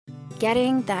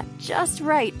getting that just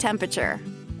right temperature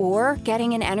or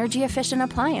getting an energy-efficient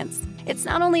appliance. It's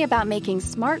not only about making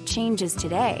smart changes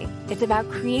today, it's about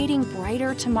creating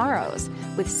brighter tomorrows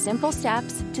with simple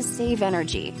steps to save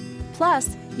energy.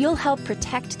 Plus, you'll help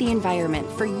protect the environment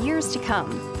for years to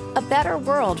come. A better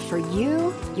world for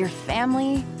you, your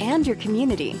family, and your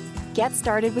community. Get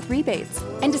started with rebates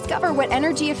and discover what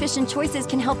energy-efficient choices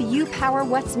can help you power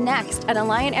what's next at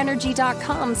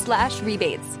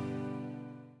AlliantEnergy.com/rebates.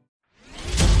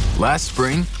 Last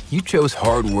spring, you chose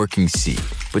hard-working seed,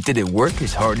 but did it work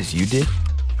as hard as you did?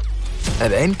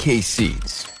 At NK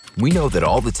Seeds, we know that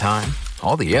all the time,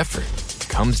 all the effort,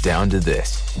 comes down to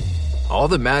this. All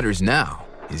that matters now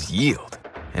is yield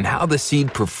and how the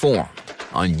seed performed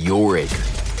on your acre.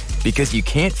 Because you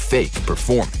can't fake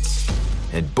performance,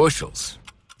 and bushels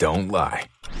don't lie.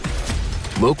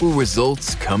 Local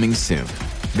results coming soon.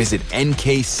 Visit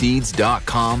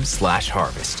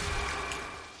nkseeds.com/harvest.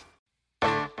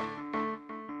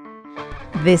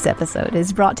 This episode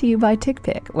is brought to you by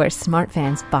TickPick, where smart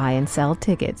fans buy and sell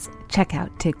tickets. Check out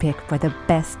TickPick for the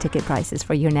best ticket prices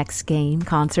for your next game,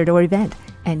 concert, or event,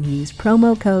 and use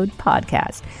promo code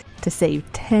PODCAST to save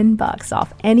 $10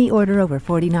 off any order over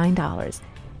 $49.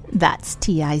 That's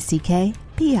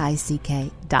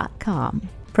TickPick.com.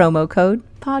 Promo code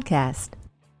PODCAST.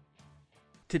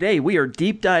 Today, we are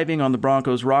deep diving on the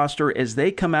Broncos roster as they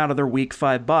come out of their Week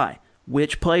 5 bye.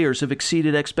 Which players have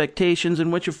exceeded expectations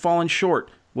and which have fallen short?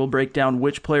 We'll break down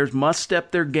which players must step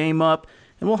their game up,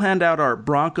 and we'll hand out our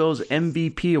Broncos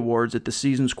MVP awards at the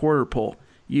season's quarter poll.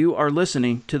 You are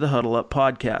listening to the Huddle Up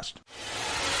Podcast.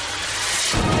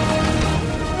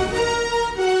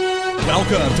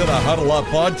 Welcome to the Huddle Up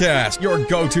Podcast, your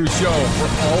go-to show for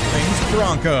all things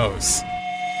Broncos.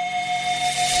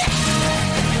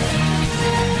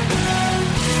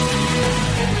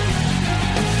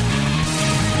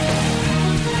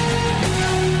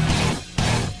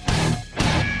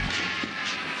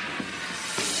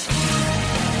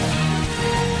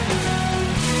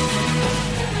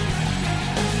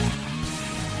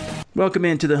 Welcome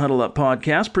into the Huddle Up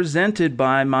Podcast, presented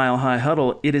by Mile High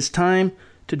Huddle. It is time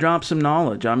to drop some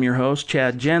knowledge. I'm your host,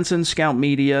 Chad Jensen, Scout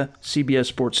Media, CBS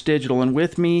Sports Digital, and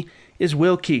with me is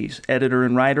Will Keys, editor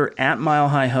and writer at Mile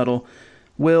High Huddle.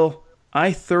 Will,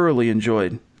 I thoroughly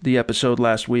enjoyed the episode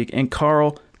last week, and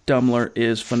Carl Dummler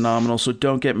is phenomenal, so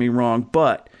don't get me wrong,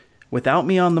 but without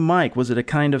me on the mic, was it a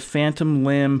kind of phantom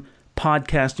limb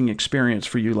podcasting experience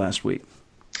for you last week?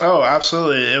 Oh,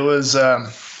 absolutely. It was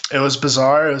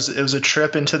bizarre. It was a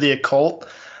trip into the occult.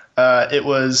 It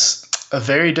was a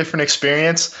very different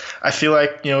experience. I feel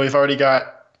like, we've already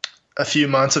got a few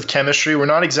months of chemistry. We're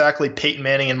not exactly Peyton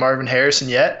Manning and Marvin Harrison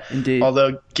yet, Indeed.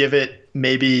 Although give it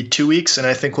maybe 2 weeks and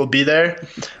I think we'll be there.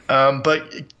 But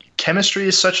chemistry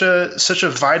is such a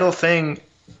vital thing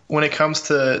when it comes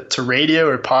to radio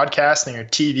or podcasting or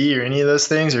TV or any of those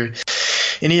things or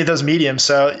any of those mediums.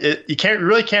 So you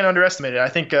really can't underestimate it. I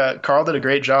think Carl did a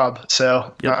great job.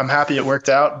 So Yep. I'm happy it worked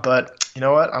out. But you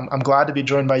know what? I'm glad to be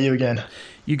joined by you again.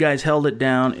 You guys held it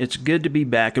down. It's good to be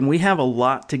back, and we have a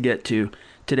lot to get to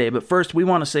today. But first, we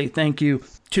want to say thank you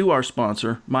to our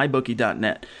sponsor,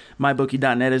 MyBookie.net.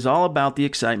 MyBookie.net is all about the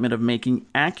excitement of making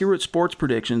accurate sports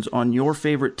predictions on your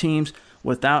favorite teams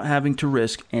without having to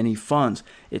risk any funds.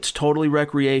 It's totally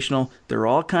recreational. There are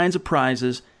all kinds of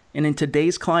prizes. And in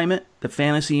today's climate, the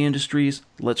fantasy industries,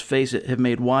 let's face it, have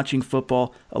made watching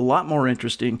football a lot more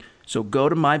interesting. So go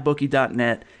to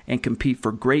mybookie.net and compete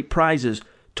for great prizes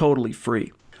totally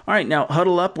free. All right, now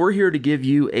huddle up. We're here to give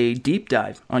you a deep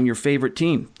dive on your favorite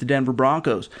team, the Denver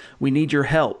Broncos. We need your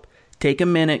help. Take a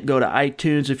minute, go to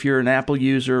iTunes if you're an Apple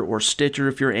user or Stitcher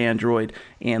if you're Android,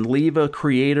 and leave a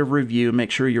creative review.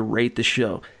 Make sure you rate the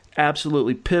show.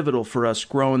 Absolutely pivotal for us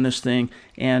growing this thing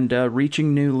and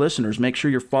reaching new listeners. Make sure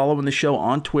you're following the show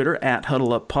on Twitter at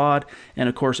HuddleUpPod and,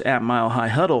 of course, at Mile High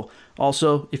Huddle.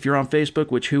 Also, if you're on Facebook,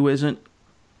 which who isn't,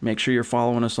 make sure you're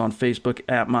following us on Facebook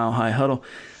at Mile High Huddle.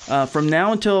 From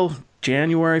now until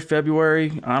January,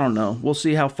 February, I don't know. We'll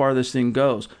see how far this thing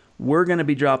goes. We're going to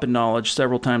be dropping knowledge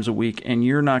several times a week, and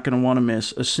you're not going to want to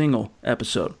miss a single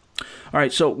episode. All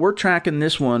right, so we're tracking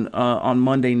this one on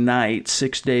Monday night,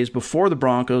 6 days before the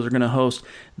Broncos are going to host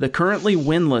the currently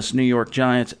winless New York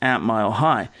Giants at Mile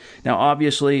High. Now,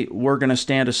 obviously, we're going to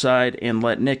stand aside and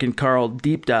let Nick and Carl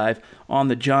deep dive on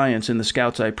the Giants in the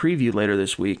Scouts Eye preview later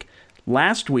this week.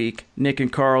 Last week, Nick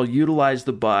and Carl utilized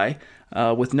the bye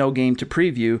with no game to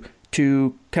preview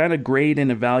to kind of grade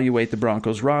and evaluate the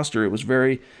Broncos roster. It was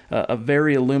a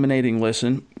very illuminating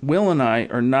listen. Will and I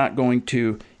are not going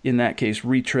to, in that case,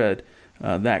 retread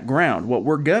that ground. What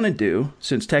we're going to do,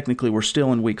 since technically we're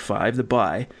still in Week 5, the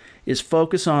bye, is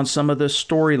focus on some of the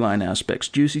storyline aspects,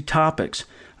 juicy topics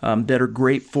that are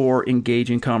great for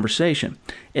engaging conversation.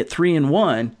 At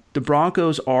 3-1, the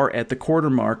Broncos are at the quarter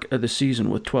mark of the season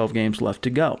with 12 games left to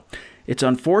go. It's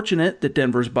unfortunate that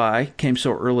Denver's bye came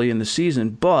so early in the season,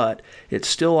 but it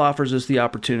still offers us the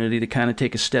opportunity to kind of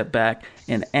take a step back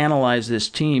and analyze this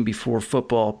team before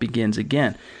football begins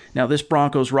again. Now, this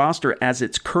Broncos roster, as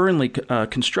it's currently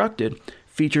constructed,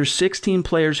 features 16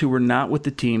 players who were not with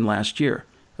the team last year.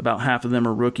 About half of them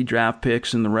are rookie draft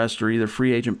picks, and the rest are either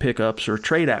free agent pickups or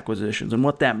trade acquisitions. And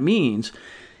what that means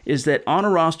is that on a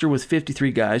roster with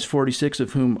 53 guys, 46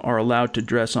 of whom are allowed to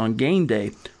dress on game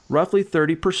day, roughly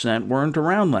 30% weren't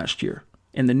around last year.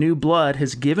 And the new blood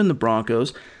has given the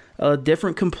Broncos a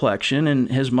different complexion and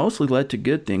has mostly led to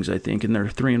good things, I think, in their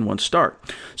 3-1 start.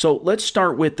 So let's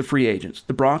start with the free agents.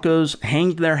 The Broncos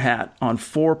hanged their hat on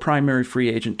 4 primary free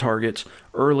agent targets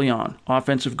early on.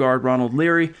 Offensive guard Ronald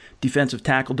Leary, defensive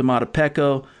tackle Domata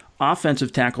Peko,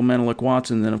 offensive tackle Menelik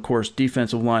Watson, and then, of course,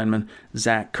 defensive lineman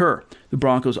Zach Kerr. The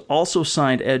Broncos also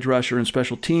signed edge rusher and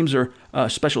special teamer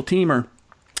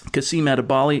Kasim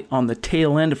Edebali on the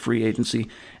tail end of free agency.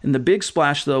 And the big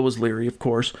splash, though, was Leary, of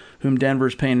course, whom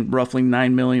Denver's paying roughly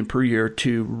 $9 million per year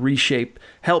to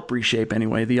help reshape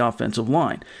the offensive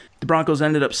line. The Broncos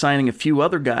ended up signing a few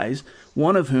other guys,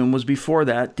 one of whom was before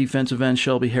that. Defensive end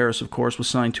Shelby Harris, of course, was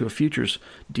signed to a futures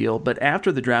deal. But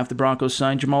after the draft, the Broncos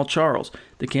signed Jamal Charles,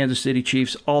 the Kansas City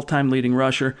Chiefs' all-time leading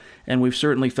rusher, and we've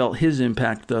certainly felt his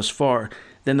impact thus far.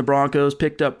 Then the Broncos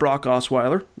picked up Brock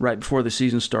Osweiler right before the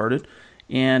season started,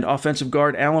 and offensive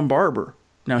guard Alan Barber.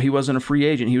 Now, he wasn't a free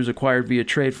agent. He was acquired via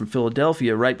trade from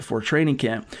Philadelphia right before training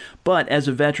camp. But as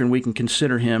a veteran, we can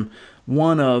consider him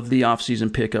one of the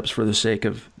offseason pickups for the sake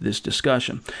of this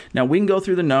discussion. Now, we can go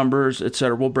through the numbers,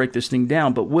 etc. We'll break this thing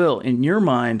down. But, Will, in your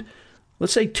mind,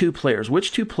 let's say 2 players.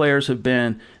 Which 2 players have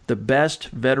been the best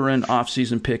veteran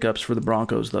offseason pickups for the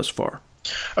Broncos thus far?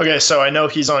 Okay, so I know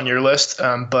he's on your list,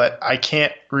 but I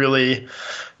can't really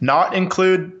not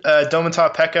include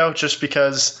Domata Peko just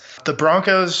because the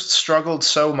Broncos struggled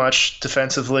so much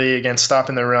defensively against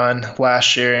stopping the run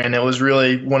last year, and it was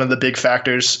really one of the big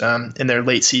factors in their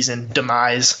late season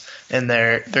demise and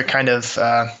their kind of,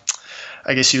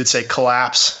 I guess you would say,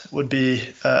 collapse would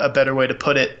be a better way to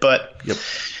put it. But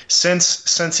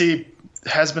since he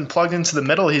has been plugged into the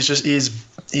middle,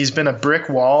 he's been a brick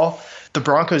wall. The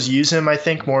Broncos use him, I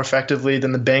think, more effectively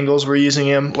than the Bengals were using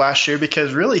him last year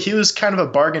because really he was kind of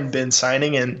a bargain bin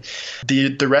signing and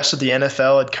the rest of the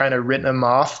NFL had kind of written him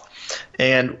off.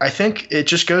 And I think it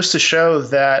just goes to show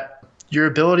that your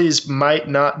abilities might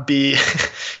not be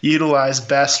utilized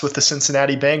best with the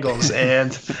Cincinnati Bengals.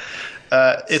 And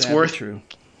it's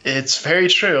very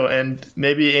true. And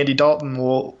maybe Andy Dalton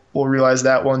will realize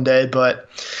that one day, but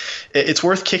it's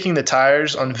worth kicking the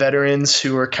tires on veterans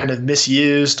who are kind of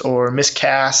misused or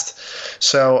miscast.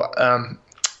 So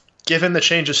given the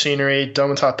change of scenery,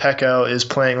 Domata Peko is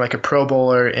playing like a Pro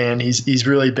Bowler, and he's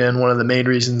really been one of the main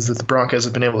reasons that the Broncos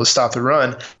have been able to stop the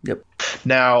run. Yep.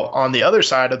 Now, on the other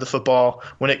side of the football,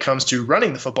 when it comes to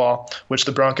running the football, which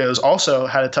the Broncos also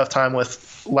had a tough time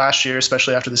with last year,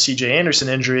 especially after the C.J. Anderson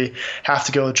injury, have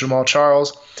to go with Jamal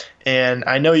Charles. And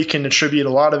I know you can attribute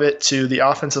a lot of it to the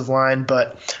offensive line,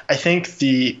 but I think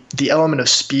the element of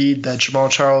speed that Jamal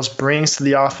Charles brings to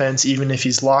the offense, even if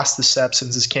he's lost the step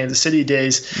since his Kansas City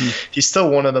days, he's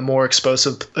still one of the more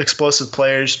explosive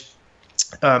players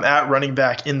at running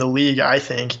back in the league, I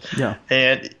think. Yeah.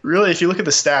 And really, if you look at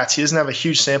the stats, he doesn't have a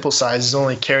huge sample size. He's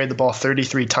only carried the ball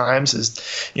 33 times.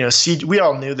 We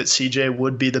all knew that CJ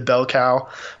would be the bell cow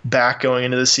back going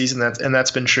into the season, and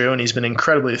that's been true, and he's been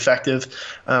incredibly effective.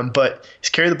 But he's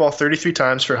carried the ball 33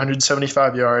 times for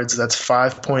 175 yards. That's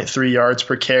 5.3 yards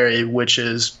per carry, which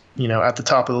is at the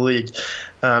top of the league.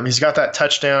 He's got that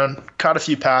touchdown, caught a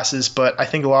few passes, but I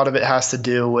think a lot of it has to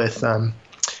do with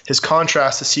his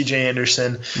contrast to C.J.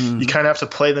 Anderson. You kind of have to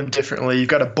play them differently. You've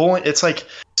got a bowling. It's like,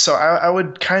 so I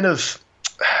would kind of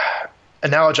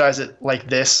analogize it like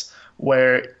this,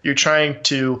 where you're trying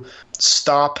to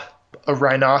stop a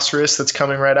rhinoceros that's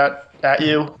coming right at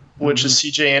you, which is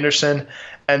C.J. Anderson.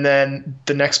 And then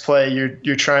the next play,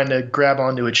 you're trying to grab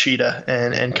onto a cheetah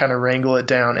and kind of wrangle it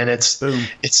down. And it's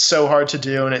so hard to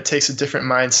do, and it takes a different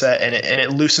mindset, and it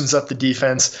loosens up the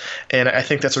defense. And I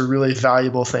think that's a really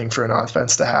valuable thing for an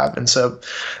offense to have. And so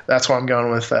that's why I'm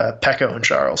going with Peko and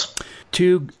Charles.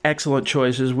 2 excellent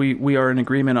choices. We are in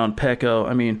agreement on Peko.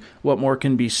 I mean, what more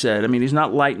can be said? I mean, he's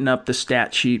not lighting up the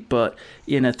stat sheet, but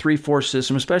in a 3-4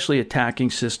 system, especially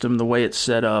attacking system, the way it's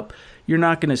set up, you're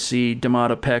not going to see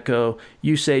Domata Peko.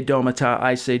 You say Domata,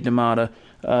 I say Domata.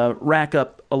 rack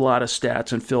up a lot of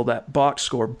stats and fill that box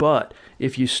score. But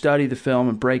if you study the film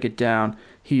and break it down,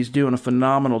 he's doing a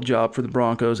phenomenal job for the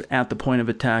Broncos at the point of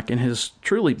attack and has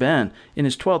truly been, in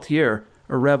his 12th year,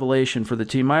 a revelation for the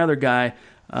team. My other guy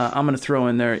I'm going to throw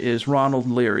in there is Ronald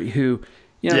Leary, who,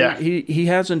 he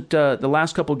hasn't, the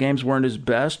last couple games weren't his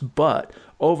best, but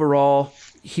overall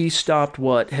he stopped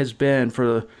what has been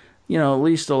for at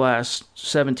least the last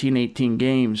 17, 18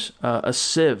 games, a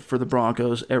sieve for the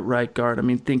Broncos at right guard. I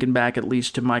mean, thinking back at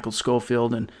least to Michael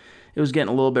Schofield, and it was getting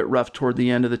a little bit rough toward the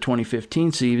end of the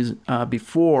 2015 season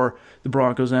before the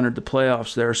Broncos entered the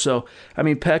playoffs there. So, I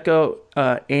mean, Peko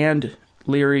and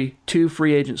Leary, 2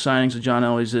 free agent signings of John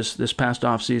Elway's this past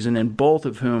offseason, and both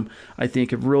of whom I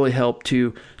think have really helped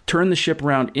to turn the ship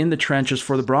around in the trenches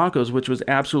for the Broncos, which was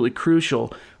absolutely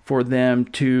crucial for them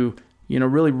to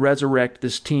really resurrect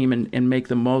this team and make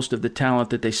the most of the talent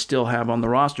that they still have on the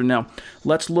roster. Now,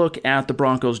 let's look at the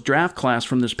Broncos draft class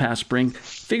from this past spring,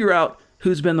 figure out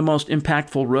who's been the most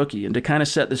impactful rookie. And to kind of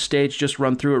set the stage, just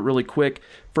run through it really quick.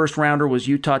 First rounder was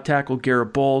Utah tackle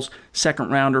Garrett Bowles.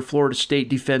 Second rounder, Florida State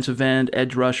defensive end,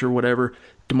 edge rusher, whatever,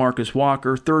 DeMarcus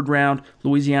Walker. Third round,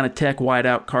 Louisiana Tech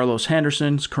wideout Carlos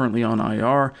Henderson, is currently on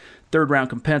IR. Third round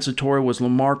compensatory was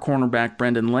Lamar cornerback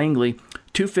Brendan Langley.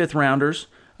 2 fifth-rounders,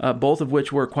 both of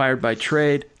which were acquired by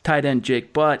trade, tight end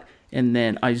Jake Butt, and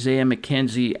then Isaiah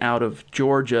McKenzie out of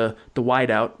Georgia, the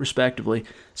wideout, respectively.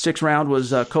 6th round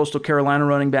was Coastal Carolina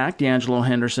running back D'Angelo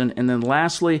Henderson, and then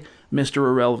lastly, Mr.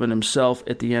 Irrelevant himself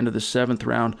at the end of the 7th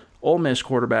round, Ole Miss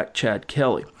quarterback Chad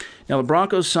Kelly. Now, the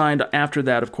Broncos signed after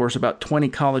that, of course, about 20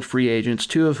 college free agents,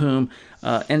 2 of whom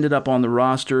ended up on the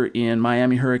roster in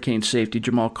Miami Hurricane safety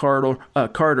Jamal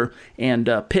Carter and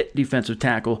Pitt defensive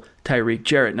tackle Tyreek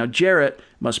Jarrett. Now, Jarrett,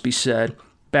 must be said,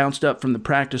 bounced up from the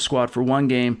practice squad for 1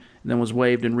 game and then was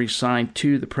waived and re-signed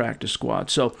to the practice squad.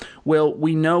 So, Will,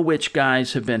 we know which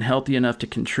guys have been healthy enough to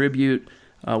contribute.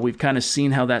 We've kind of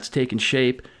seen how that's taken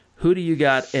shape. Who do you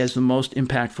got as the most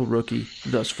impactful rookie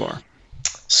thus far?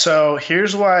 So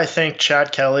here's why I think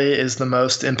Chad Kelly is the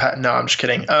most impact. No, I'm just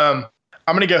kidding. I'm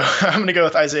gonna go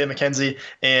with Isaiah McKenzie,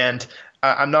 and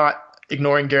I'm not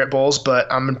ignoring Garrett Bowles, but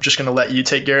I'm just gonna let you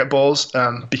take Garrett Bowles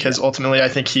because ultimately I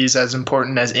think he's as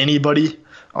important as anybody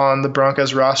on the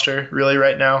Broncos roster really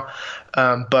right now.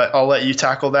 But I'll let you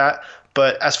tackle that.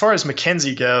 But as far as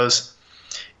McKenzie goes,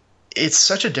 it's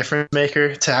such a difference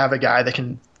maker to have a guy that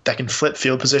can flip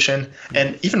field position.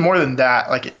 And even more than that,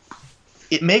 like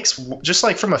it makes, just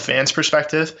like from a fan's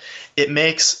perspective, it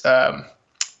makes the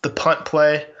punt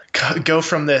play go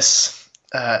from this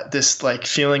like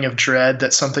feeling of dread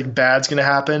that something bad's going to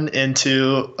happen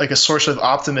into like a source of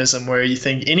optimism where you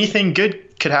think anything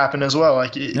good could happen as well.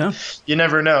 Like you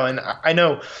never know. And I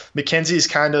know McKenzie's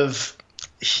kind of,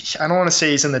 I don't want to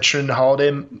say he's in the Trindon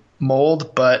Holiday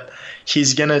mold, but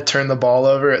he's going to turn the ball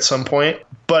over at some point.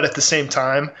 But at the same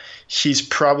time, he's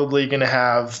probably going to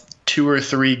have 2 or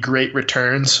 3 great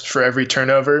returns for every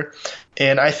turnover.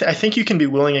 And I think you can be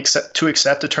willing to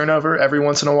accept a turnover every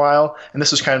once in a while. And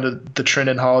this is kind of the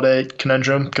Trindon Holiday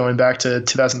conundrum going back to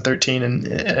 2013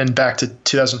 and back to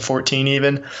 2014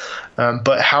 even.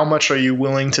 But how much are you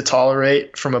willing to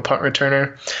tolerate from a punt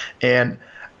returner? And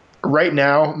right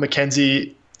now,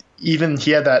 McKenzie, even he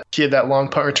had that long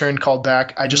punt return called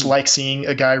back. I just like seeing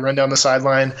a guy run down the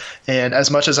sideline. And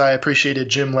as much as I appreciated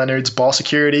Jim Leonard's ball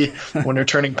security when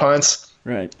returning punts,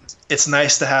 right, it's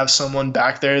nice to have someone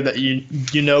back there that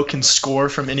you know can score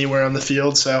from anywhere on the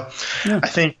field. So yeah. I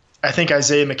think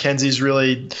Isaiah McKenzie's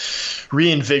really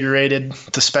reinvigorated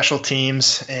the special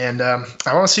teams, and I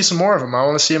want to see some more of them. I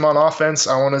want to see him on offense.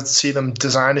 I want to see them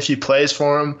design a few plays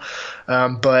for him.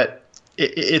 But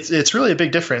it's really a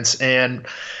big difference, and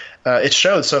it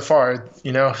showed so far.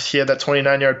 You know, he had that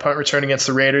 29-yard punt return against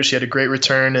the Raiders. He had a great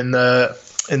return in the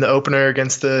opener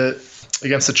against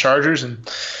the Chargers,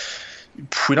 and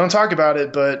we don't talk about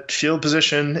it, but field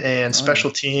position and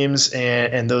special teams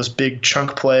and those big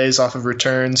chunk plays off of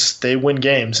returns, they win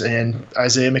games. And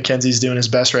Isaiah McKenzie's doing his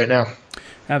best right now.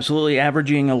 Absolutely,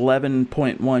 averaging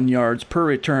 11.1 yards per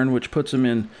return, which puts him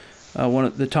in one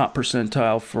of the top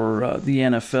percentile for the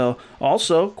NFL.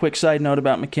 Also, quick side note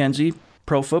about McKenzie,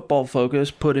 Pro Football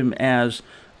Focus put him as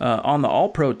on the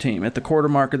All-Pro team at the quarter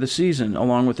mark of the season,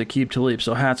 along with Aqib Talib.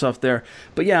 So hats off there.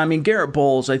 But yeah, I mean, Garrett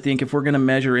Bowles, I think if we're going to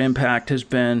measure impact, has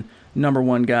been number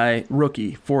 1 guy,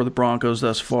 rookie for the Broncos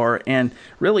thus far. And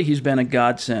really, he's been a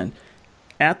godsend.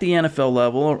 At the NFL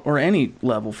level, or any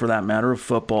level for that matter of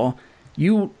football,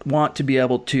 you want to be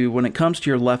able to, when it comes to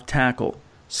your left tackle,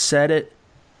 set it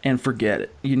and forget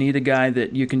it. You need a guy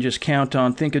that you can just count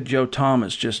on. Think of Joe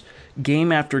Thomas, just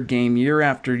game after game, year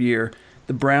after year.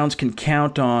 The Browns can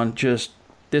count on just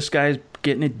this guy's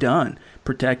getting it done,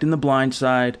 protecting the blind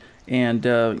side, and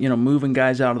moving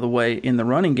guys out of the way in the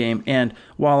running game. And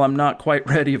while I'm not quite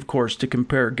ready, of course, to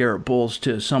compare Garrett Bowles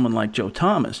to someone like Joe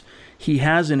Thomas, he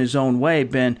has in his own way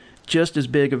been just as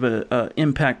big of an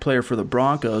impact player for the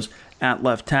Broncos at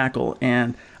left tackle.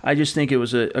 And I just think it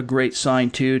was a great sign,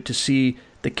 too, to see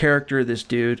the character of this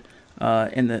dude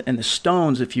and the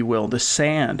stones, if you will, the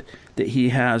sand that he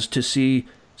has, to see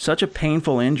such a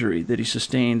painful injury that he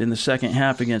sustained in the second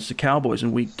half against the Cowboys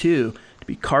in week 2, to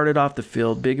be carted off the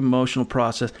field, big emotional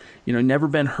process. Never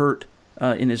been hurt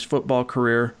in his football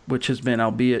career, which has been,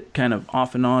 albeit kind of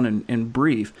off and on and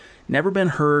brief, never been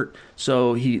hurt.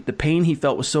 So the pain he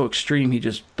felt was so extreme, he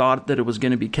just thought that it was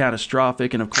going to be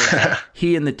catastrophic. And of course,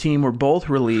 he and the team were both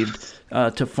relieved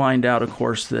to find out, of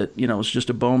course, that it's just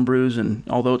a bone bruise, and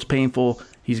although it's painful,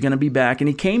 he's going to be back. And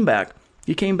he came back.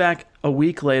 He came back a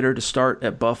week later to start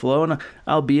at Buffalo, and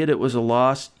albeit it was a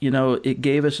loss, it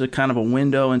gave us a kind of a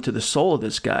window into the soul of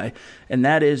this guy, and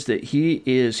that is that he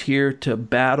is here to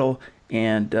battle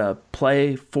and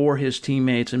play for his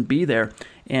teammates and be there.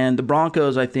 And the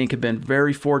Broncos, I think, have been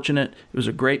very fortunate. It was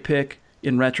a great pick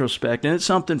in retrospect, and it's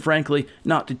something, frankly,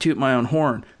 not to toot my own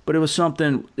horn, but it was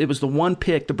the one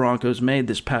pick the Broncos made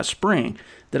this past spring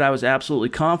that I was absolutely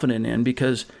confident in,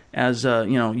 because as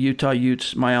Utah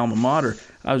Utes, my alma mater,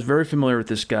 I was very familiar with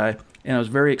this guy, and I was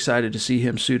very excited to see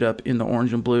him suit up in the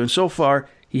orange and blue. And so far,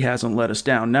 he hasn't let us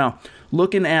down. Now,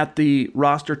 looking at the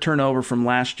roster turnover from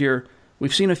last year,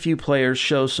 we've seen a few players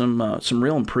show some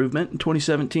real improvement in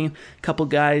 2017. A couple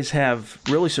guys have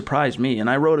really surprised me, and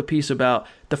I wrote a piece about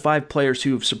the 5 players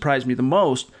who have surprised me the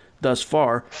most thus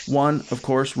far. One, of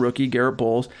course, rookie Garrett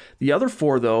Bowles. The other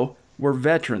 4, though, were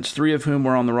veterans, 3 of whom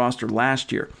were on the roster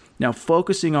last year. Now,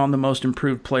 focusing on the most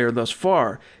improved player thus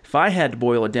far, if I had to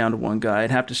boil it down to one guy, I'd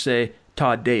have to say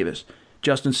Todd Davis.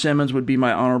 Justin Simmons would be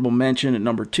my honorable mention at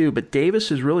number 2, but Davis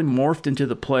has really morphed into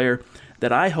the player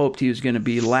that I hoped he was going to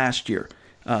be last year,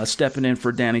 stepping in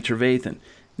for Danny Trevathan.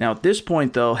 Now, at this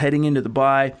point, though, heading into the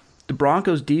bye, the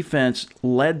Broncos' defense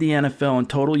led the NFL in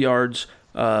total yards,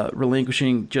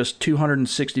 relinquishing just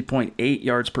 260.8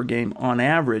 yards per game on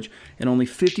average, and only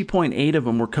 50.8 of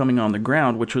them were coming on the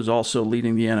ground, which was also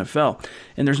leading the NFL.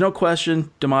 And there's no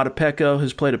question Domata Peko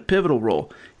has played a pivotal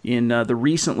role in the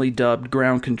recently dubbed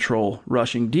ground control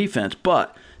rushing defense,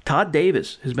 but Todd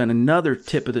Davis has been another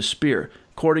tip of the spear.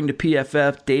 According to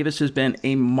PFF, Davis has been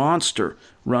a monster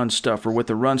run stuffer with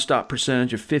a run stop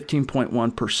percentage of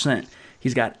 15.1%.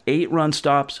 He's got 8 run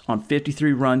stops on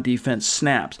 53 run defense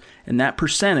snaps. And that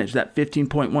percentage, that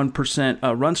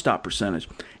 15.1% run stop percentage,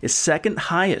 is second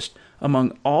highest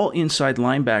among all inside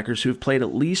linebackers who have played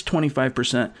at least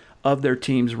 25% of their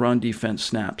team's run defense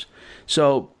snaps.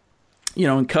 So,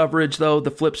 in coverage, though,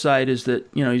 the flip side is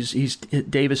that,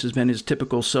 Davis has been his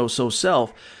typical so-so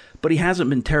self, but he hasn't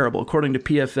been terrible. According to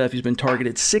PFF, he's been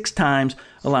targeted 6 times,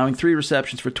 allowing 3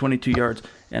 receptions for 22 yards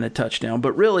and a touchdown.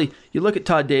 But really, you look at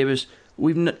Todd Davis,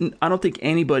 I don't think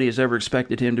anybody has ever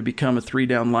expected him to become a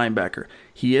 3-down linebacker.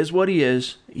 He is what he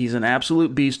is. He's an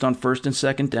absolute beast on 1st and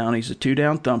 2nd down. He's a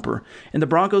 2-down thumper. And the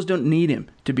Broncos don't need him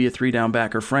to be a 3-down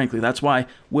backer, frankly. That's why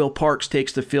Will Parks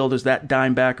takes the field as that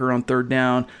dime backer on 3rd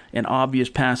down and obvious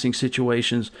passing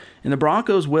situations. And the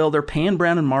Broncos, they're paying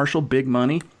Brandon Marshall big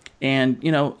money. And,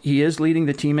 he is leading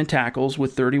the team in tackles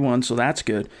with 31, so that's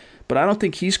good. But I don't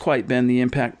think he's quite been the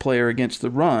impact player against the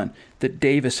run that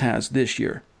Davis has this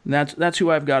year. And that's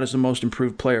who I've got as the most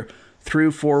improved player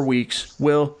through 4 weeks.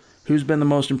 Will, who's been the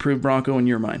most improved Bronco in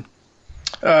your mind?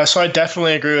 So I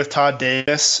definitely agree with Todd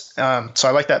Davis. So I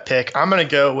like that pick. I'm going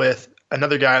to go with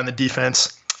another guy on the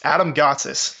defense, Adam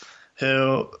Gotsis,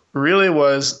 who really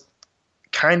was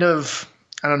kind of,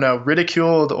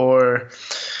 ridiculed or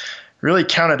really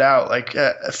counted out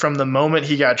from the moment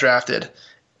he got drafted.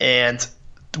 And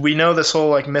we know this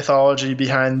whole mythology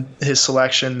behind his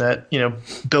selection that,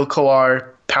 Bill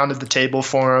Collar pounded the table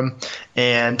for him,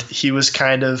 and he was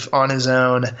kind of on his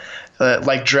own,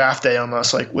 like draft day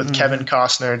almost, with Kevin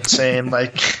Costner saying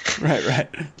right.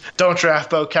 Don't draft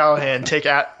Bo Callahan, take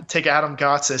Adam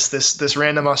Gotsis, this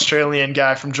random Australian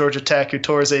guy from Georgia Tech who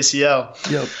tore his ACL.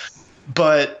 Yep.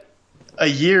 But a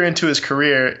year into his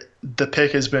career, the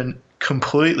pick has been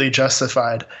completely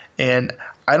justified, and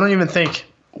I don't even think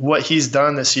what he's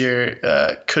done this year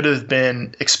could have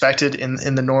been expected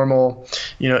in the normal,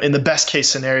 in the best case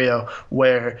scenario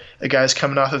where a guy's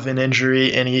coming off of an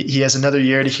injury and he has another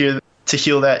year to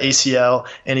heal that ACL,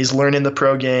 and he's learning the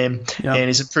pro game and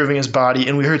he's improving his body.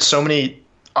 And we heard so many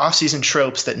offseason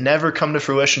tropes that never come to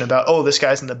fruition about, oh, this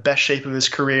guy's in the best shape of his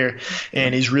career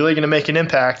and he's really going to make an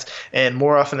impact. And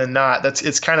more often than not,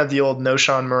 it's kind of the old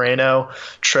Noshan Moreno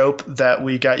trope that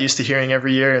we got used to hearing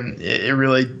every year, and it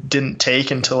really didn't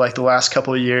take until like the last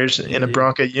couple of years in a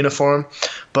Bronco uniform.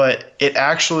 But it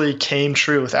actually came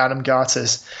true with Adam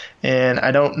Gotsis, and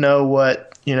I don't know what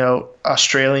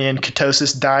Australian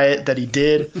ketosis diet that he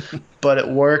did, but it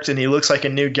worked, and he looks like a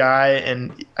new guy.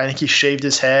 And I think he shaved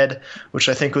his head, which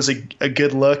I think was a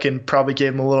good look and probably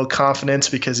gave him a little confidence,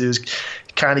 because he was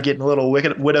kind of getting a little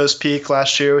widow's peak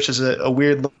last year, which is a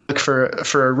weird look for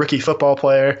a rookie football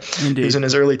player. Indeed. Who's in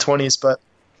his early 20s. But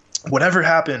whatever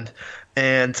happened,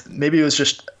 and maybe it was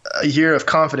just a year of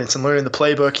confidence and learning the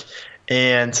playbook,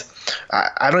 and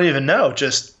I don't even know,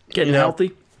 just getting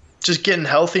healthy. Just getting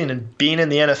healthy and being in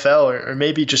the NFL, or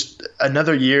maybe just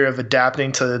another year of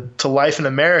adapting to life in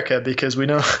America, because we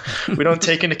don't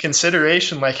take into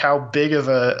consideration like how big of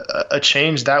a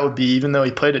change that would be, even though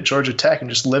he played at Georgia Tech, and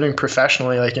just living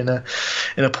professionally like in a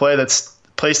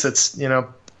place that's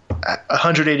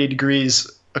 180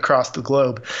 degrees across the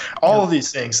globe. All of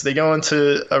these things, they go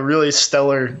into a really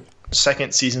stellar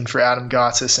second season for Adam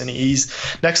Gotsis, and he's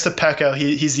next to Peko.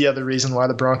 He's the other reason why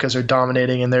the Broncos are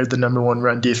dominating, and they're the number one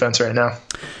run defense right now.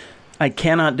 I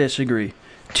cannot disagree.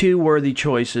 Two worthy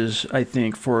choices, I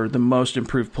think, for the most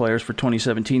improved players for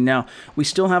 2017. Now, we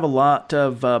still have a lot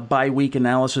of bye-week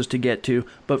analysis to get to,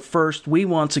 but first, we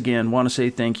once again want to say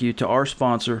thank you to our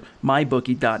sponsor,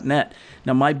 MyBookie.net.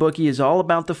 Now, MyBookie is all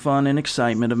about the fun and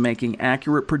excitement of making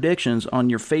accurate predictions on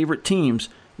your favorite teams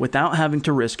without having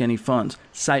to risk any funds.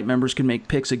 Site members can make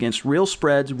picks against real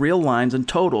spreads, real lines, and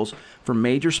totals from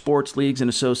major sports leagues and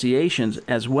associations,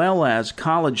 as well as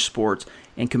college sports,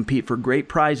 and compete for great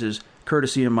prizes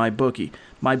courtesy of MyBookie.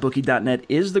 MyBookie.net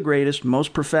is the greatest,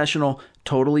 most professional,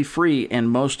 totally free, and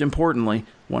most importantly,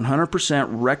 100%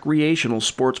 recreational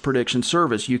sports prediction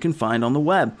service you can find on the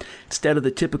web. Instead of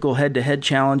the typical head-to-head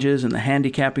challenges and the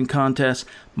handicapping contests,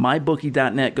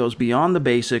 MyBookie.net goes beyond the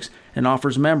basics and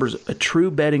offers members a true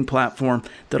betting platform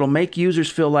that'll make users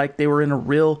feel like they were in a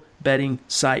real betting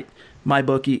site.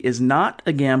 MyBookie is not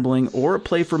a gambling or a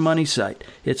play-for-money site.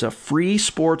 It's a free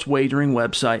sports wagering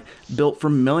website built for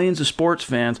millions of sports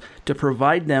fans to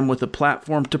provide them with a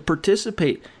platform to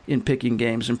participate in picking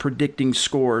games and predicting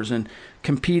scores and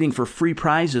competing for free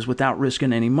prizes without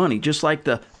risking any money. Just like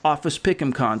the Office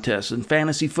Pick'em contest and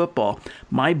fantasy football,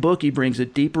 MyBookie brings a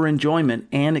deeper enjoyment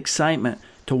and excitement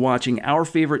to watching our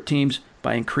favorite teams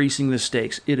by increasing the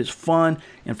stakes. It is fun,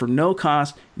 and for no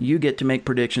cost, you get to make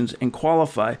predictions and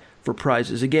qualify for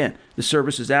prizes. Again, the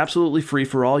service is absolutely free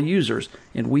for all users,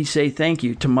 and we say thank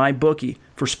you to MyBookie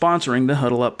for sponsoring the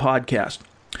Huddle Up podcast.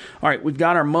 All right, we've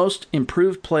got our most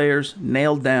improved players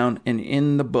nailed down and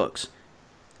in the books.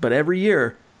 But every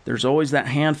year, there's always that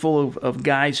handful of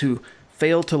guys who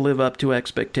fail to live up to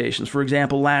expectations. For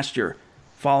example, last year,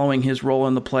 following his role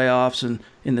in the playoffs and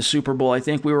in the Super Bowl, I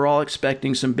think we were all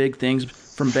expecting some big things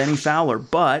from Benny Fowler,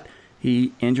 but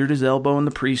he injured his elbow in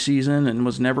the preseason and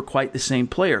was never quite the same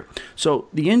player. So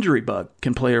the injury bug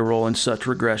can play a role in such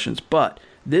regressions. But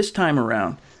this time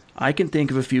around, I can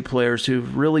think of a few players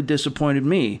who've really disappointed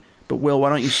me. But Will, why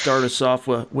don't you start us off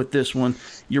with this one?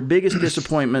 Your biggest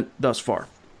disappointment thus far?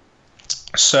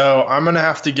 So I'm going to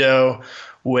have to go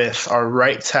with our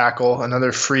right tackle,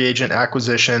 another free agent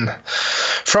acquisition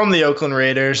from the Oakland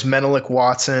Raiders, Menelik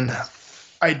Watson.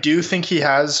 I do think he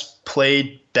has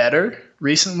played better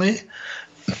recently,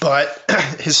 but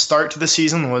his start to the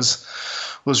season was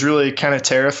really kind of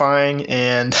terrifying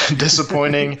and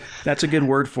disappointing. That's a good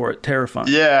word for it, terrifying.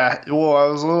 Yeah, well, I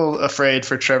was a little afraid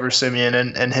for Trevor Siemian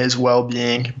and his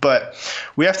well-being, but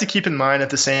we have to keep in mind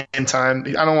at the same time,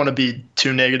 I don't want to be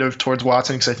too negative towards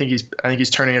Watson, because I think he's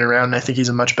turning it around, and I think he's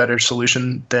a much better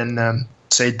solution than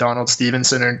say Donald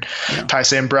Stevenson or Ty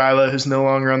Sambrailo, who's no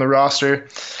longer on the roster.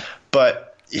 But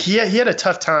he had a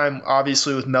tough time,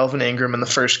 obviously, with Melvin Ingram in the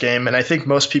first game, and I think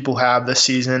most people have this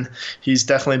season. He's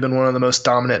definitely been one of the most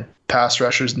dominant pass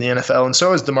rushers in the NFL, and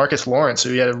so is DeMarcus Lawrence,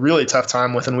 who he had a really tough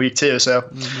time with in week 2. So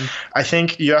I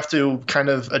think you have to kind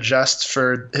of adjust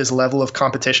for his level of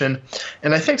competition.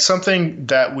 And I think something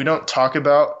that we don't talk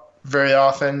about very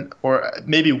often, or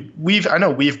maybe I know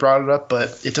we've brought it up,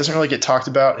 but it doesn't really get talked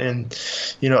about in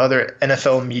other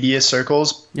NFL media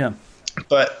circles. Yeah.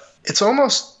 But it's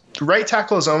almost – right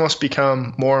tackle has almost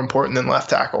become more important than left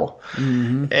tackle.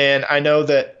 Mm-hmm. And I know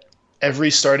that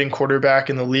every starting quarterback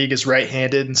in the league is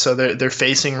right-handed, and so they're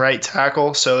facing right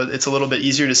tackle, so it's a little bit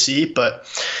easier to see. But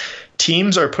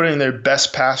teams are putting their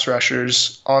best pass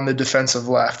rushers on the defensive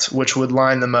left, which would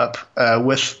line them up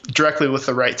directly with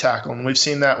the right tackle. And we've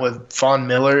seen that with Von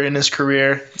Miller in his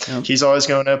career. Yep. He's always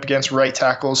going up against right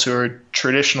tackles who are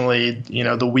traditionally,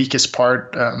 the weakest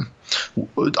part.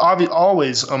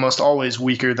 Almost always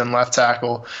weaker than left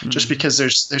tackle, just because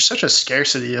there's such a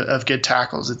scarcity of good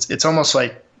tackles. It's almost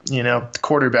like,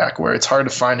 quarterback, where it's hard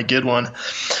to find a good one.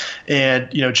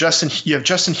 And, you have Justin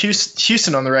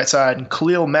Houston on the right side, and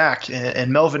Khalil Mack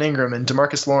and Melvin Ingram and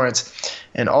DeMarcus Lawrence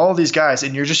and all these guys.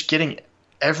 And you're just getting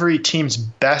every team's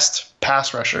best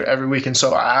pass rusher every week. And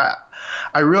so I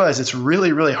realize it's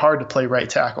really, really hard to play right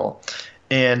tackle.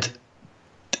 And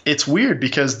it's weird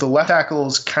because the left tackle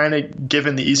is kind of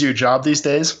given the easier job these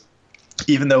days,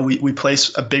 even though we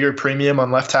place a bigger premium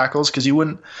on left tackles, because you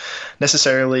wouldn't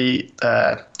necessarily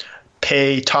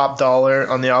pay top dollar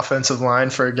on the offensive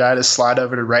line for a guy to slide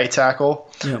over to right tackle.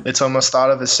 Yeah. It's almost thought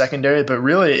of as secondary, but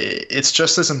really it's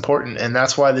just as important. And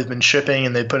that's why they've been shipping,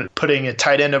 and putting a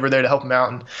tight end over there to help him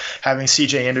out, and having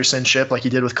CJ Anderson ship like he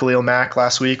did with Khalil Mack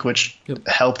last week, which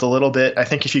helped a little bit. I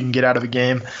think if you can get out of a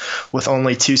game with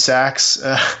only 2 sacks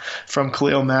from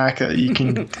Khalil Mack, you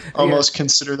can almost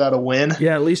consider that a win.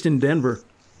 Yeah, at least in Denver.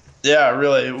 Yeah,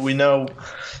 really. We know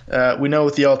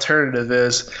what the alternative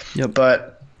is. Yep.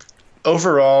 But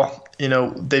overall,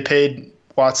 they paid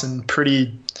Watson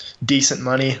pretty decent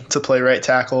money to play right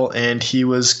tackle, and he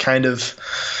was kind of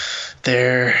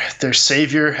their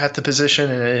savior at the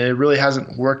position, and it really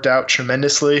hasn't worked out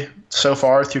tremendously so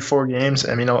far through 4 games.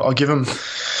 I mean, I'll give him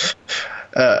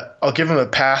a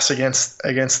pass against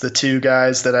the 2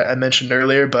 guys that I mentioned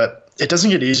earlier, but it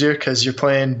doesn't get easier because you're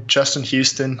playing Justin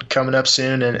Houston coming up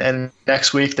soon, and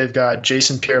next week they've got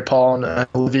Jason Pierre-Paul and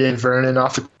Olivier Vernon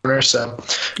off the corner, so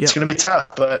it's going to be tough.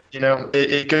 But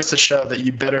it goes to show that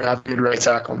you better have a good right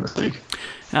tackle in this league.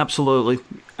 Absolutely,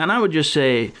 and I would just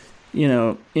say,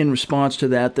 in response to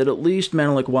that at least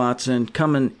Menelik Watson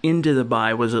coming into the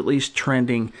bye was at least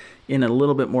trending in a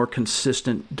little bit more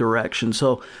consistent direction.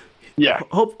 So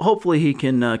hopefully he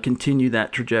can continue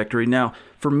that trajectory. Now,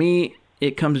 for me,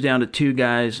 it comes down to 2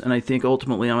 guys, and I think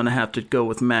ultimately I'm going to have to go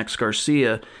with Max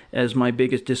Garcia as my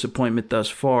biggest disappointment thus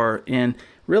far. And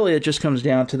really it just comes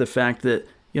down to the fact that,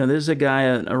 this is a guy,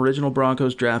 an original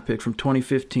Broncos draft pick from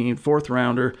 2015, 4th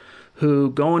rounder, who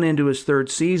going into his 3rd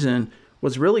season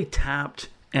was really tapped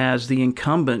as the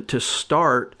incumbent to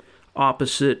start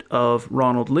opposite of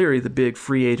Ronald Leary, the big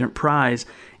free agent prize.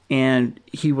 And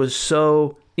he was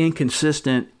so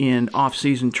inconsistent in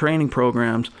off-season training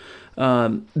programs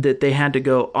that they had to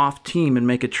go off team and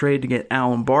make a trade to get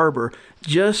Alan Barber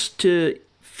just to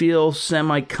feel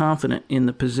semi-confident in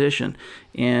the position.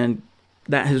 And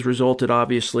that has resulted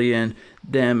obviously in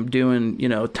them doing,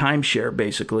 timeshare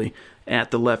basically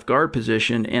at the left guard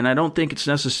position. And I don't think it's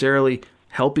necessarily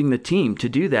helping the team to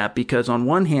do that, because on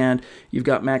one hand, you've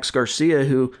got Max Garcia,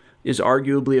 who is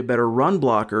arguably a better run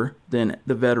blocker than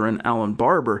the veteran Alan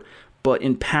Barber. But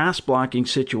in pass blocking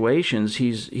situations,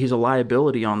 he's a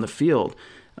liability on the field.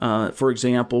 For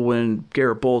example, when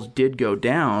Garrett Bowles did go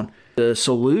down, the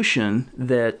solution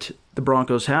that the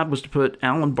Broncos had was to put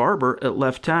Alan Barber at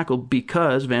left tackle,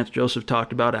 because Vance Joseph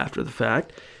talked about after the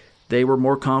fact, they were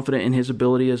more confident in his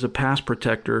ability as a pass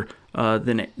protector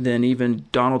than even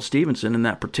Donald Stevenson in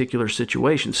that particular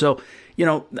situation. So,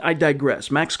 I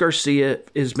digress. Max Garcia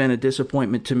has been a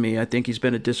disappointment to me. I think he's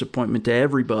been a disappointment to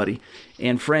everybody.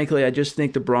 And frankly, I just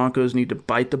think the Broncos need to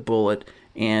bite the bullet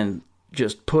and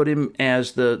just put him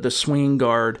as the swing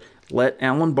guard, let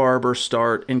Alan Barber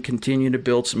start, and continue to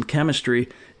build some chemistry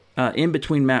in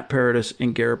between Matt Paradis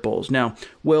and Garrett Bowles. Now,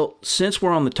 well, since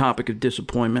we're on the topic of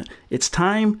disappointment, it's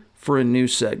time for a new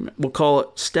segment. We'll call it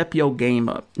Step Yo Game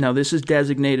Up. Now, this is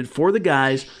designated for the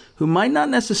guys who might not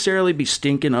necessarily be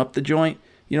stinking up the joint.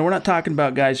 We're not talking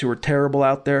about guys who are terrible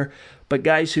out there, but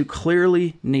guys who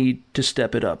clearly need to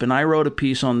step it up. And I wrote a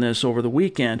piece on this over the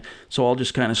weekend, so I'll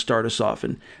just kind of start us off.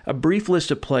 And a brief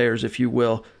list of players, if you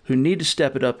will, who need to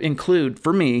step it up include,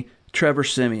 for me, Trevor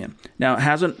Siemian. Now, it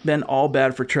hasn't been all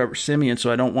bad for Trevor Siemian,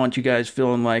 so I don't want you guys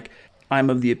feeling like I'm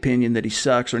of the opinion that he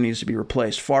sucks or needs to be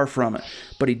replaced. Far from it.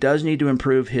 But he does need to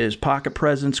improve his pocket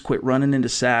presence, quit running into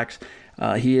sacks.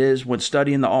 He is, when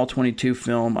studying the All-22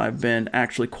 film, I've been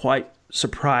actually quite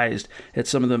surprised at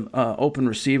some of the open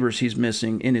receivers he's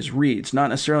missing in his reads. Not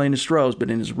necessarily in his throws, but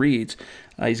in his reads.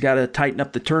 He's got to tighten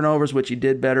up the turnovers, which he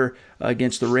did better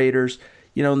against the Raiders.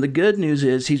 And the good news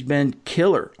is he's been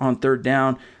killer on 3rd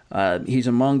down. He's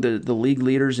among the league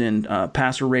leaders in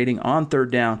passer rating on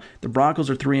 3rd down. The Broncos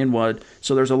are 3-1,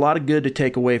 so there's a lot of good to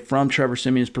take away from Trevor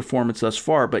Siemian's performance thus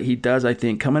far, but he does, I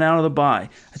think, coming out of the bye,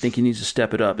 I think he needs to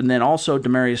step it up. And then also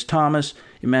Demaryius Thomas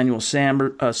Emmanuel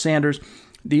Sanders.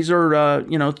 These are,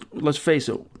 let's face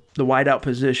it, the wideout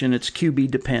position, it's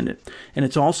QB dependent. And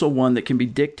it's also one that can be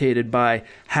dictated by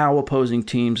how opposing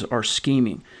teams are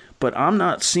scheming. But I'm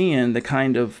not seeing the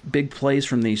kind of big plays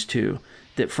from these two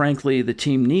that, frankly, the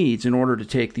team needs in order to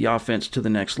take the offense to the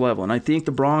next level. And I think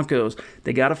the Broncos,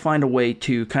 they got to find a way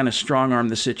to kind of strong-arm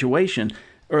the situation,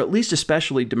 or at least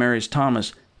especially Demaryius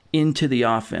Thomas, into the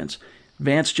offense.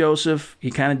 Vance Joseph, he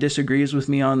kind of disagrees with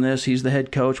me on this. He's the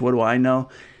head coach. What do I know?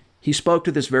 He spoke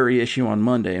to this very issue on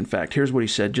Monday. In fact, here's what he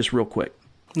said, just real quick.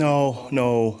 No.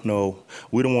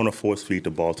 We don't want to force feed the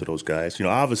ball to those guys.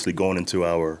 Obviously going into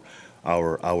our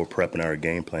prep and our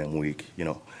game plan week,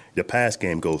 the pass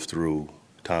game goes through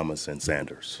Thomas and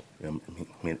Sanders. I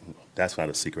mean, that's not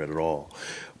a secret at all.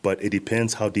 But it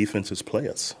depends how defenses play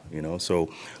us,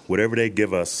 So whatever they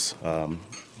give us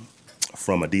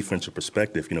from a defensive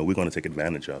perspective, we're going to take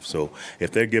advantage of. So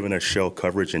if they're giving us shell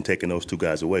coverage and taking those two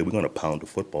guys away, we're going to pound the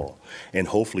football and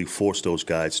hopefully force those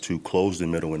guys to close the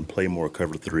middle and play more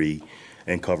cover 3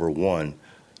 and cover 1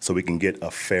 so we can get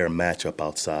a fair matchup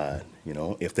outside.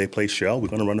 If they play shell, we're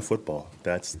going to run the football.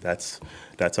 That's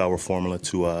our formula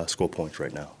to score points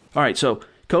right now. All right, so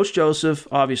Coach Joseph,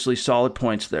 obviously solid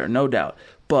points there, no doubt.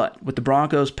 But with the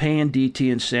Broncos paying DT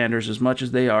and Sanders as much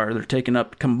as they are, they're taking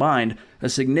up combined a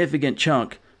significant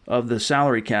chunk of the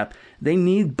salary cap. They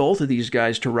need both of these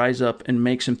guys to rise up and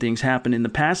make some things happen in the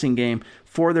passing game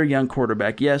for their young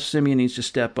quarterback. Yes, Siemian needs to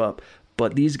step up,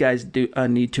 but these guys do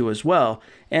need to as well.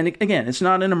 And again, it's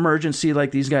not an emergency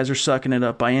like these guys are sucking it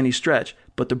up by any stretch,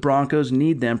 but the Broncos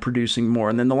need them producing more.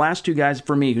 And then the last two guys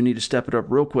for me who need to step it up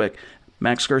real quick,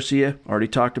 Max Garcia, already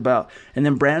talked about. And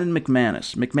then Brandon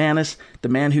McManus. McManus, the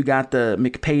man who got the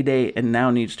McPayday and now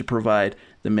needs to provide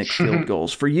the McField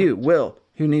goals. For you, Will,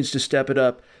 who needs to step it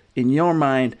up? In your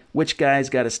mind, which guys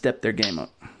got to step their game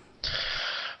up?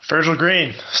 Virgil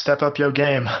Green, step up your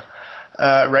game.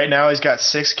 Right now he's got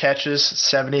 6 catches,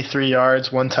 73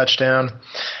 yards, 1 touchdown.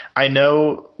 I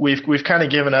know we've kind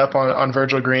of given up on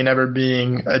Virgil Green ever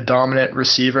being a dominant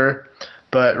receiver.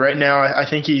 But right now, I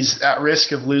think he's at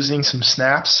risk of losing some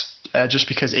snaps just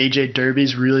because A.J.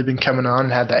 Derby's really been coming on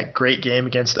and had that great game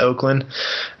against Oakland,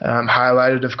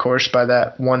 highlighted, of course, by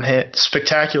that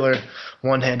spectacular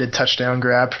one-handed touchdown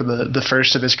grab for the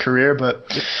first of his career.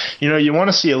 But, you want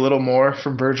to see a little more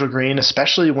from Virgil Green,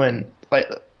 especially when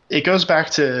it goes back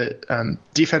to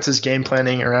defense's game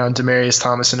planning around Demaryius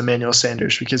Thomas and Emmanuel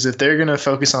Sanders, because if they're going to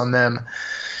focus on them,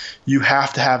 you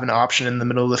have to have an option in the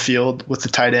middle of the field with the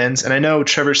tight ends. And I know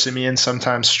Trevor Siemian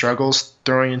sometimes struggles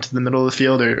throwing into the middle of the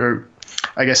field or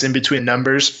I guess in between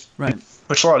numbers, right,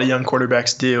 which a lot of young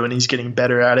quarterbacks do, and he's getting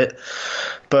better at it.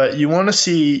 But you want to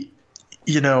see,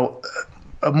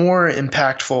 a more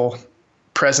impactful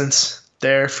presence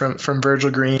there from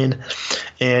Virgil Green,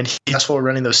 and he's successful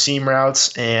running those seam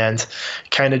routes and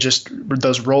kind of just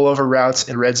those rollover routes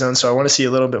in red zone. So I want to see a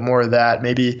little bit more of that.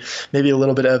 Maybe a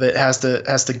little bit of it has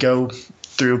to go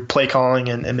through play calling,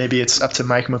 and maybe it's up to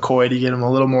Mike McCoy to get him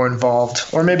a little more involved,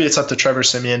 or maybe it's up to Trevor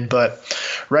Siemian. But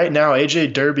right now, A.J.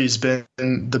 Derby's been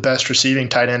the best receiving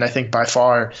tight end, I think, by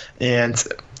far. And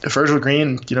Virgil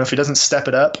Green, if he doesn't step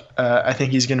it up, I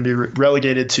think he's going to be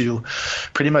relegated to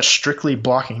pretty much strictly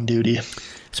blocking duty.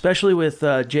 Especially with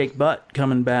Jake Butt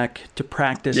coming back to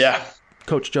practice. Yeah.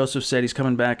 Coach Joseph said he's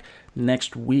coming back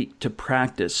next week to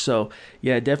practice. So,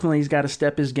 yeah, definitely he's got to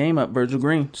step his game up. Virgil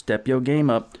Green, step your game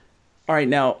up. All right,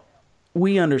 now,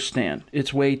 we understand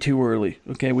it's way too early.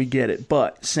 Okay, we get it.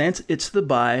 But since it's the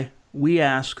bye, we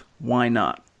ask, why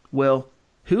not? Well,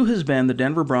 who has been the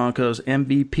Denver Broncos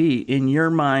MVP in your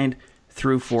mind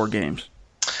through 4 games?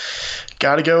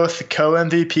 Got to go with the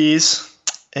co-MVPs,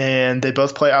 and they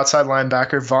both play outside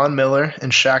linebacker, Von Miller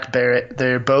and Shaq Barrett.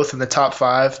 They're both in the top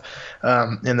 5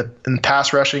 in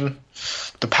pass rushing.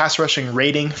 The pass rushing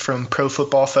rating from Pro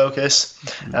Football Focus,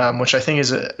 which I think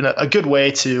is a good way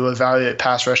to evaluate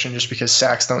pass rushing, just because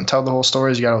sacks don't tell the whole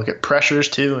story. You got to look at pressures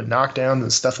too and knockdowns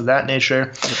and stuff of that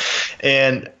nature.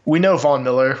 And we know Von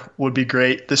Miller would be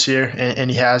great this year, and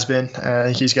he has been.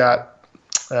 He's got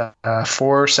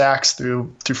 4 sacks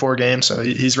through 4 games, so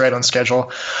he's right on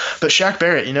schedule. But Shaq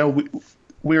Barrett,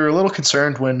 we were a little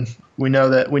concerned when we knew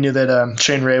that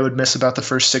Shane Ray would miss about the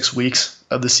first 6 weeks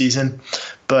of the season.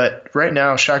 But right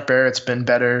now, Shaq Barrett's been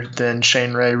better than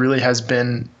Shane Ray really has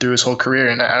been through his whole career.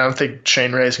 And I don't think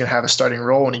Shane Ray is going to have a starting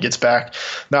role when he gets back.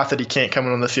 Not that he can't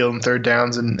come on the field in third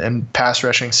downs and pass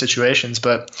rushing situations,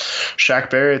 but Shaq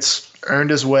Barrett's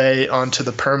earned his way onto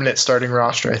the permanent starting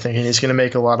roster, I think, and he's going to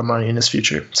make a lot of money in his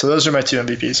future. So those are my 2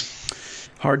 MVPs.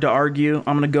 Hard to argue.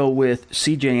 I'm going to go with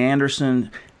C.J.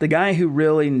 Anderson, the guy who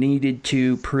really needed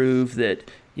to prove that,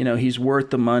 he's worth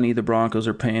the money the Broncos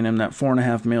are paying him, that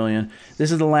 $4.5 million.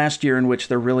 This is the last year in which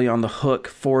they're really on the hook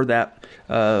for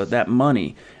that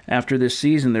money. After this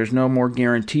season, there's no more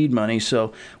guaranteed money.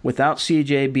 So without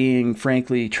CJ being,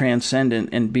 frankly, transcendent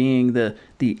and being the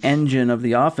engine of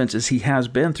the offense as he has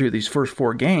been through these first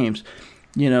 4 games,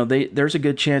 there's a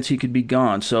good chance he could be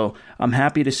gone. So I'm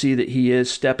happy to see that he is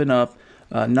stepping up.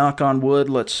 Knock on wood,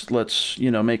 let's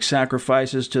make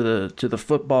sacrifices to the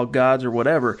football gods or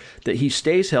whatever, that he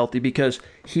stays healthy, because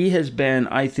he has been,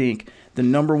 I think, the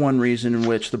number one reason in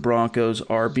which the Broncos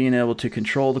are being able to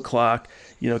control the clock,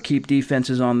 keep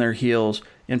defenses on their heels,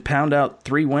 and pound out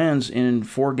 3 wins in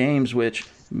 4 games, which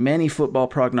many football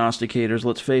prognosticators,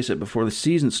 let's face it, before the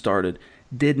season started,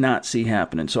 did not see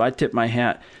happening. So I tip my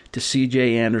hat to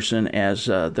C.J. Anderson as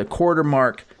the quarter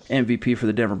mark MVP for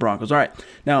the Denver Broncos. All right,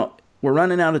 now, we're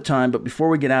running out of time, but before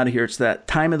we get out of here, it's that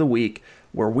time of the week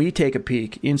where we take a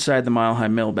peek inside the Mile High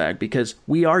mailbag, because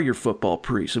we are your football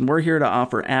priests, and we're here to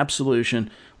offer absolution.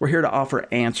 We're here to offer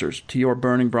answers to your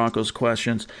burning Broncos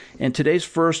questions. And today's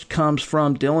first comes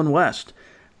from Dylan West,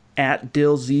 at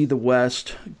DillZ the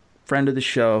West, friend of the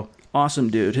show, awesome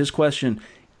dude. His question: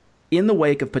 in the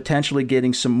wake of potentially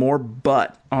getting some more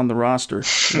butt on the roster,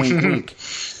 wink, wink,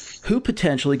 who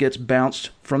potentially gets bounced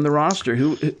from the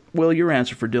roster? Will, your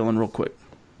answer for Dylan real quick.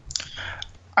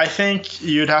 I think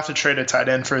you'd have to trade a tight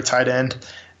end for a tight end.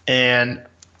 And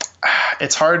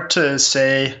it's hard to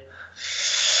say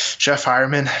Jeff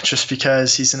Heuerman just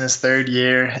because he's in his 3rd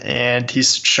year and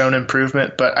he's shown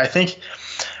improvement. But I think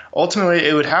ultimately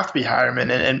it would have to be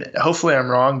Heuerman. And hopefully I'm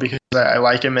wrong, because I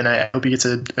like him and I hope he gets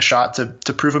a shot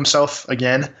to prove himself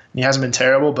again. He hasn't been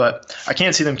terrible, but I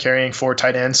can't see them carrying 4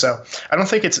 tight ends. So I don't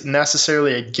think it's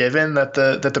necessarily a given that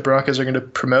the Broncos are going to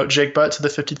promote Jake Butt to the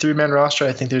 53-man roster.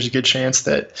 I think there's a good chance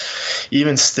that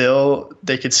even still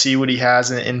they could see what he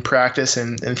has in practice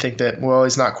and think that, well,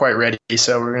 he's not quite ready,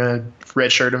 so we're going to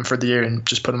redshirt him for the year and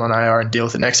just put him on IR and deal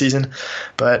with it next season.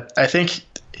 But I think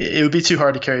it would be too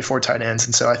hard to carry 4 tight ends,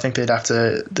 and so I think they'd have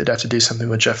to do something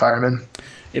with Jeff Heuerman.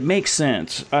 It makes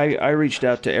sense. I reached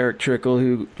out to Eric Trickle,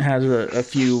 who has a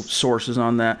few sources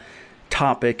on that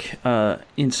topic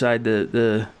inside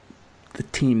the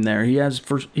team there.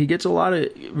 He gets a lot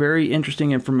of very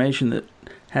interesting information that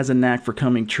has a knack for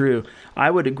coming true.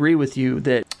 I would agree with you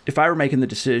that if I were making the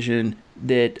decision,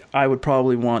 that I would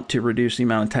probably want to reduce the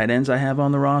amount of tight ends I have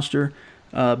on the roster.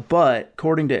 But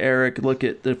according to Eric, look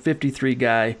at the 53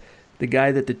 guy, the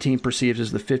guy that the team perceives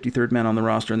as the 53rd man on the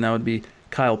roster, and that would be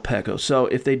Kyle Peko. So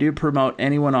if they do promote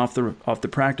anyone off the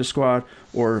practice squad,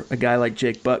 or a guy like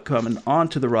Jake Butt coming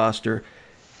onto the roster,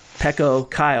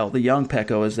 Kyle, the young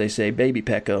Peko, as they say, baby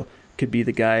Peko, could be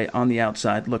the guy on the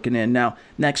outside looking in. Now,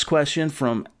 next question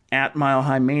from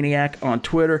 @MileHighManiac on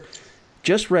Twitter.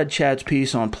 Just read Chad's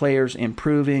piece on players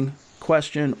improving.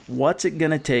 Question: what's it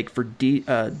going to take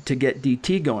to get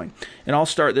DT going? And I'll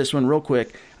start this one real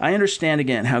quick. I understand,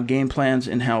 again, how game plans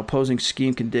and how opposing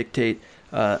scheme can dictate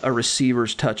a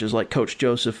receiver's touches, like Coach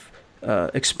Joseph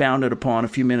expounded upon a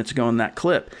few minutes ago in that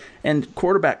clip. And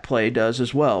quarterback play does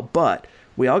as well. But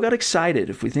we all got excited,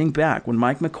 if we think back, when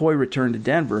Mike McCoy returned to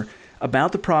Denver,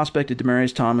 about the prospect of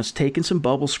Demaryius Thomas taking some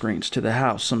bubble screens to the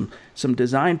house, some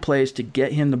design plays to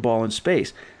get him the ball in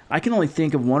space. I can only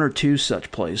think of 1 or 2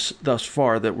 such plays thus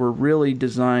far that were really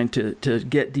designed to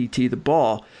get DT the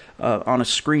ball on a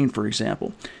screen, for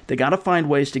example. They got to find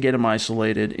ways to get him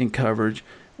isolated in coverage,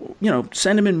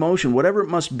 send him in motion, whatever it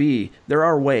must be. There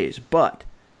are ways, but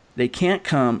they can't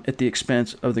come at the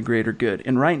expense of the greater good.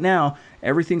 And right now,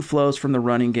 everything flows from the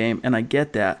running game, and I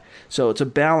get that. So it's a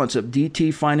balance of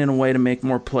DT finding a way to make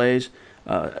more plays,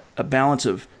 a balance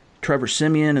of Trevor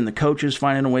Siemian and the coaches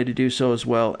finding a way to do so as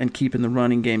well, and keeping the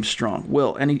running game strong.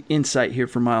 Will, any insight here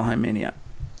from Mile High Maniac?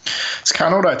 It's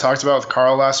kind of what I talked about with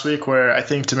Carl last week, where I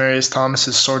think Demaryius Thomas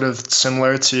is sort of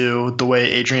similar to the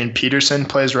way Adrian Peterson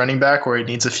plays running back, where he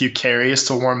needs a few carries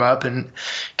to warm up and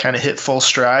kind of hit full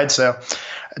stride. So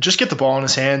just get the ball in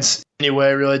his hands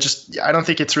anyway, really. I don't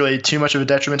think it's really too much of a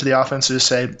detriment to the offense to just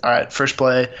say, all right, first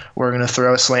play, we're going to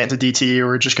throw a slant to DT, or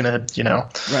we're just going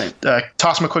to,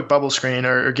 toss him a quick bubble screen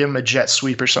or give him a jet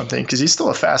sweep or something, because he's still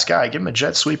a fast guy. Give him a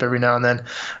jet sweep every now and then.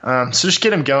 So just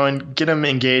get him going, get him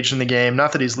engaged in the game.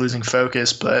 Not that he's losing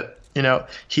focus, but,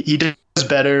 he does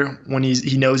better when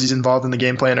he knows he's involved in the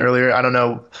game plan earlier. I don't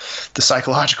know the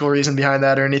psychological reason behind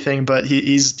that or anything, but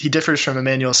he differs from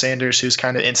Emmanuel Sanders, who's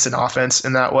kind of instant offense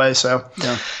in that way. So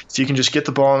if you can just get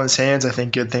the ball in his hands, I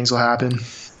think good things will happen.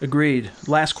 Agreed.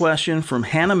 Last question from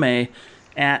Hannah May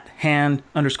 @Han_May_6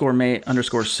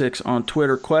 on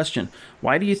Twitter. Question: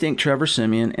 why do you think Trevor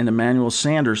Siemian and Emmanuel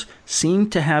Sanders seem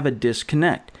to have a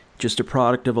disconnect? just a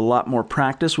product of a lot more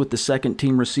practice with the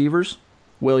second-team receivers?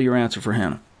 Will, your answer for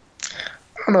Hannah?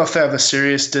 I don't know if they have a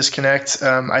serious disconnect.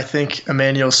 I think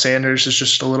Emmanuel Sanders is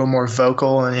just a little more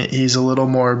vocal, and he's a little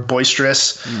more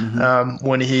boisterous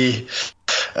when he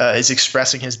is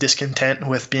expressing his discontent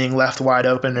with being left wide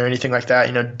open or anything like that.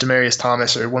 Demaryius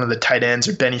Thomas or one of the tight ends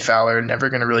or Benny Fowler are never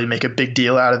going to really make a big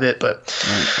deal out of it, but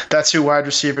that's who wide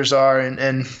receivers are.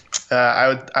 And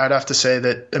I'd have to say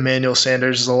that Emmanuel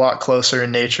Sanders is a lot closer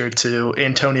in nature to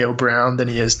Antonio Brown than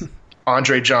he is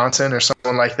Andre Johnson or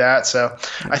someone like that. So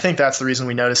I think that's the reason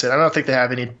we notice it. I don't think they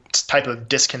have any type of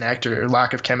disconnect or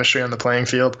lack of chemistry on the playing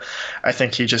field. I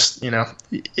think he just,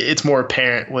 it's more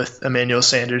apparent with Emmanuel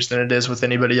Sanders than it is with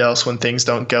anybody else when things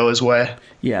don't go his way.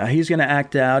 Yeah, he's going to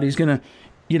act out. He's going to,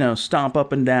 stomp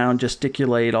up and down,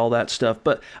 gesticulate, all that stuff.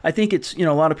 But I think it's,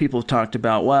 a lot of people have talked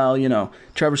about,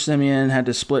 Trevor Siemian had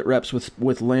to split reps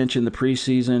with Lynch in the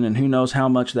preseason, and who knows how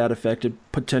much that affected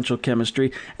potential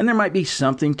chemistry. And there might be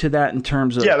something to that in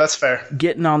terms of that's fair.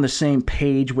 Getting on the same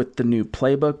page with the new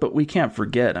playbook. But we can't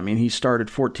forget, he started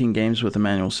 14 games with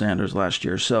Emmanuel Sanders last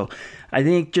year. So I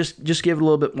think just give it a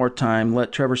little bit more time.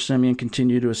 Let Trevor Siemian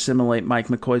continue to assimilate Mike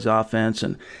McCoy's offense,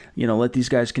 and let these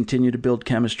guys continue to build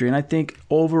chemistry. And I think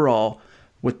overall,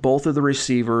 with both of the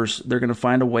receivers, they're going to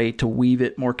find a way to weave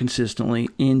it more consistently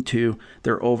into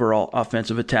their overall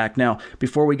offensive attack. Now,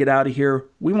 before we get out of here,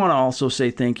 we want to also say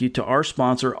thank you to our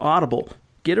sponsor, Audible.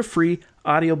 Get a free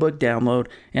audiobook download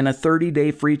and a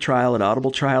 30-day free trial at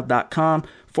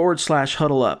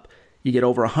audibletrial.com/huddleup. You get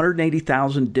over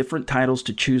 180,000 different titles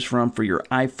to choose from for your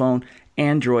iPhone,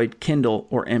 Android, Kindle,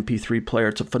 or MP3 player.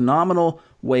 It's a phenomenal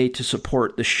way to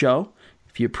support the show.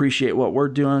 If you appreciate what we're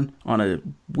doing on a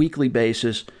weekly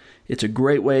basis, it's a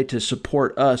great way to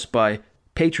support us by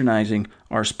patronizing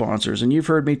our sponsors. And you've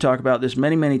heard me talk about this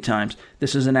many, many times.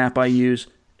 This is an app I use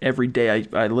every day.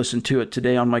 I listen to it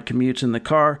today on my commutes in the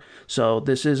car. So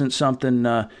this isn't something,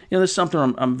 this is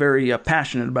something I'm very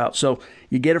passionate about. So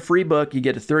you get a free book, you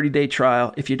get a 30-day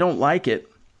trial. If you don't like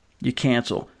it, you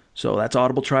cancel. So that's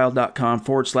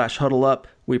audibletrial.com/huddleup.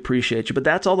 We appreciate you. But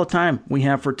that's all the time we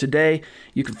have for today.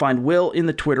 You can find Will in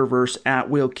the Twitterverse at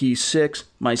WillKey6,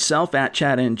 myself at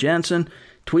Chad N. Jensen.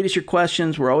 Tweet us your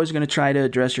questions. We're always going to try to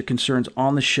address your concerns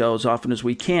on the show as often as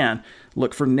we can.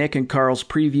 Look for Nick and Carl's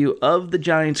preview of the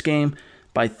Giants game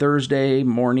by Thursday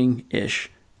morning-ish.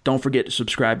 Don't forget to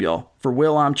subscribe, y'all. For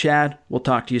Will, I'm Chad. We'll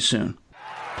talk to you soon.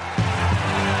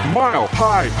 Mile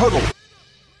High Huddle.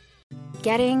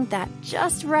 Getting that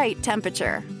just right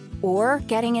temperature, or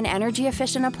getting an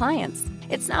energy-efficient appliance.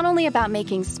 It's not only about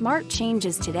making smart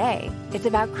changes today, it's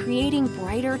about creating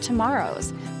brighter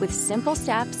tomorrows with simple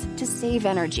steps to save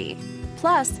energy.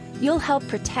 Plus, you'll help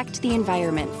protect the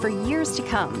environment for years to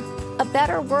come. A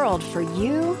better world for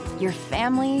you, your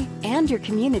family, and your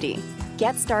community.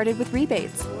 Get started with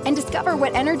rebates and discover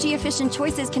what energy-efficient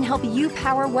choices can help you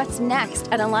power what's next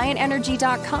at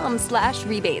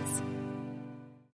AlliantEnergy.com/rebates.